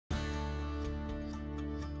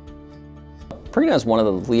Purina is one of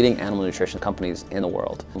the leading animal nutrition companies in the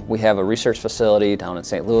world. We have a research facility down in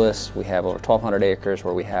St. Louis. We have over 1,200 acres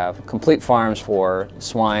where we have complete farms for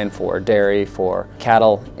swine, for dairy, for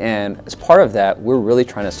cattle. And as part of that, we're really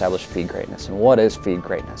trying to establish feed greatness. And what is feed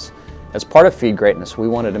greatness? As part of feed greatness, we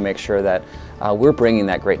wanted to make sure that we're bringing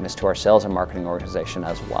that greatness to our sales and marketing organization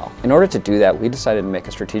as well. In order to do that, we decided to make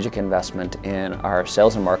a strategic investment in our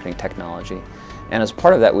sales and marketing technology. And as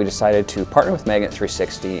part of that, we decided to partner with Magnet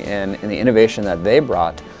 360, and the innovation that they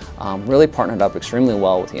brought really partnered up extremely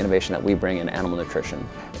well with the innovation that we bring in animal nutrition.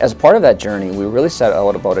 As part of that journey, we really set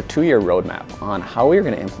out about a 2-year roadmap on how we were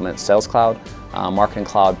going to implement Sales Cloud, Marketing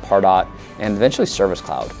Cloud, Pardot, and eventually Service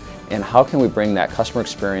Cloud. And how can we bring that customer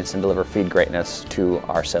experience and deliver feed greatness to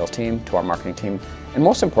our sales team, to our marketing team, and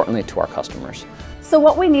most importantly, to our customers. So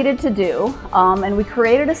what we needed to do, and we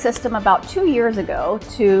created a system about 2 years ago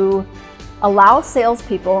to allow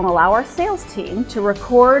salespeople and allow our sales team to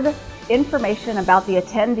record information about the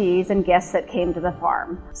attendees and guests that came to the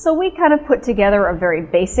farm. So we kind of put together a very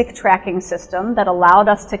basic tracking system that allowed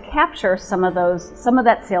us to capture some of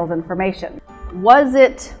that sales information. Was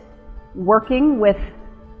it working with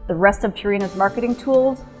the rest of Purina's marketing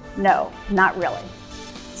tools? No, not really.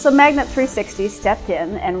 So Magnet 360 stepped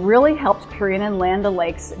in and really helped Purina and Land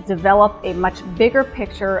O'Lakes develop a much bigger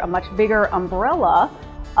picture, a much bigger umbrella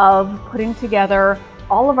of putting together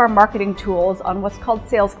all of our marketing tools on what's called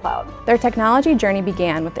Sales Cloud. Their technology journey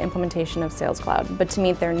began with the implementation of Sales Cloud, but to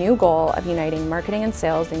meet their new goal of uniting marketing and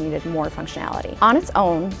sales, they needed more functionality. On its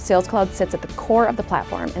own, Sales Cloud sits at the core of the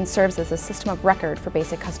platform and serves as a system of record for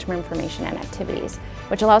basic customer information and activities,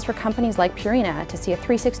 which allows for companies like Purina to see a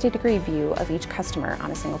 360-degree view of each customer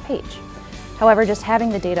on a single page. However, just having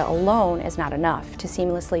the data alone is not enough to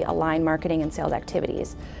seamlessly align marketing and sales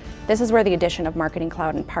activities. This is where the addition of Marketing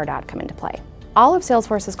Cloud and Pardot come into play. All of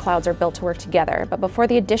Salesforce's clouds are built to work together, but before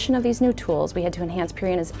the addition of these new tools, we had to enhance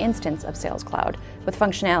Purina's instance of Sales Cloud with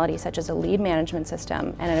functionality such as a lead management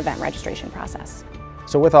system and an event registration process.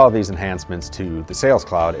 So with all of these enhancements to the Sales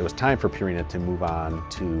Cloud, it was time for Purina to move on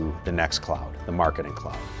to the next cloud, the Marketing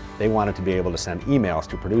Cloud. They wanted to be able to send emails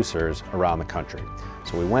to producers around the country.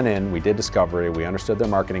 So we went in, we did discovery, we understood their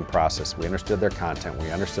marketing process, we understood their content,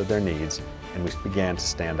 we understood their needs, and we began to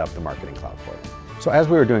stand up the Marketing Cloud for them. So as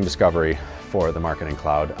we were doing discovery for the Marketing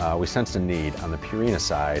Cloud, we sensed a need on the Purina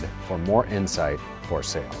side for more insight for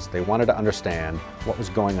sales. They wanted to understand what was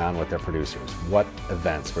going on with their producers. What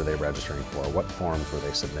events were they registering for? What forms were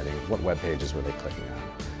they submitting? What web pages were they clicking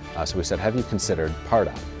on? So we said, have you considered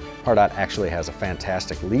Pardot? Pardot actually has a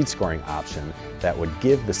fantastic lead scoring option that would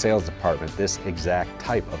give the sales department this exact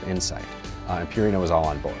type of insight. And Purina was all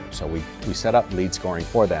on board. So we set up lead scoring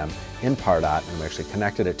for them in Pardot, and we actually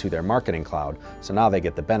connected it to their Marketing Cloud. So now they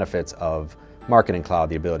get the benefits of Marketing Cloud,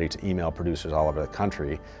 the ability to email producers all over the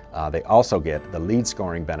country. They also get the lead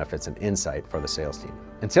scoring benefits and insight for the sales team.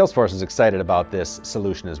 And Salesforce is excited about this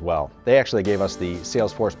solution as well. They actually gave us the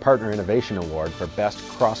Salesforce Partner Innovation Award for Best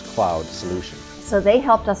Cross-Cloud Solution. So they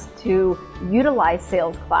helped us to utilize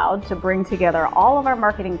Sales Cloud to bring together all of our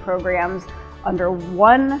marketing programs under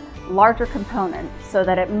one larger component so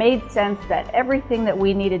that it made sense that everything that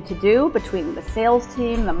we needed to do between the sales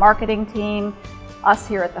team, the marketing team, us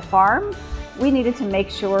here at the farm, we needed to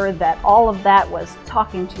make sure that all of that was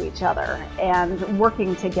talking to each other and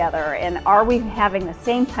working together. And are we having the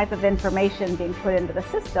same type of information being put into the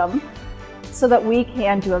system so that we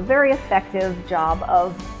can do a very effective job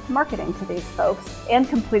of marketing to these folks and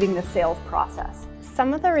completing the sales process.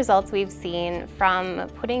 Some of the results we've seen from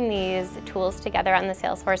putting these tools together on the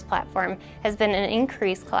Salesforce platform has been an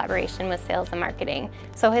increased collaboration with sales and marketing.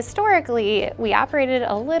 So historically, we operated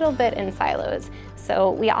a little bit in silos.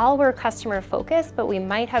 So we all were customer focused, but we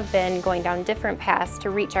might have been going down different paths to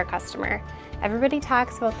reach our customer. Everybody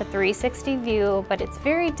talks about the 360 view, but it's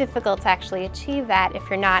very difficult to actually achieve that if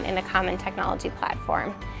you're not in a common technology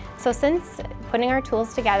platform. So since putting our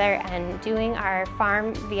tools together and doing our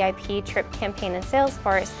farm VIP trip campaign in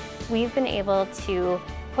Salesforce, we've been able to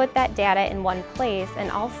put that data in one place and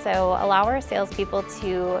also allow our salespeople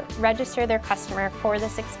to register their customer for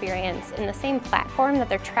this experience in the same platform that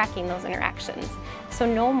they're tracking those interactions. So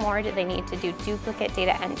no more do they need to do duplicate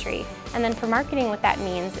data entry. And then for marketing, what that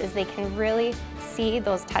means is they can really see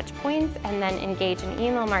those touch points and then engage in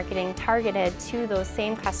email marketing targeted to those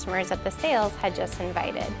same customers that the sales had just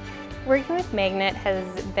invited. Working with Magnet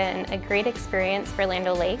has been a great experience for Land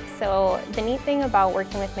O'Lakes. So the neat thing about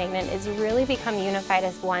working with Magnet is you really become unified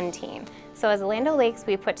as one team. So as Land O'Lakes,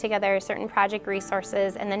 we put together certain project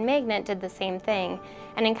resources, and then Magnet did the same thing.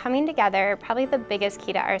 And in coming together, probably the biggest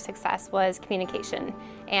key to our success was communication.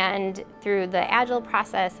 And through the agile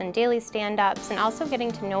process and daily stand-ups, and also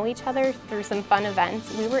getting to know each other through some fun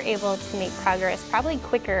events, we were able to make progress probably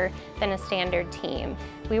quicker than a standard team.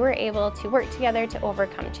 We were able to work together to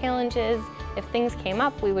overcome challenges. If things came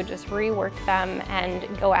up, we would just rework them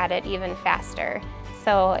and go at it even faster.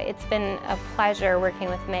 So it's been a pleasure working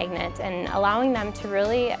with Magnet and allowing them to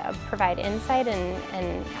really provide insight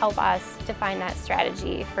and help us define that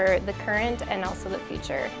strategy for the current and also the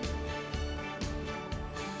future.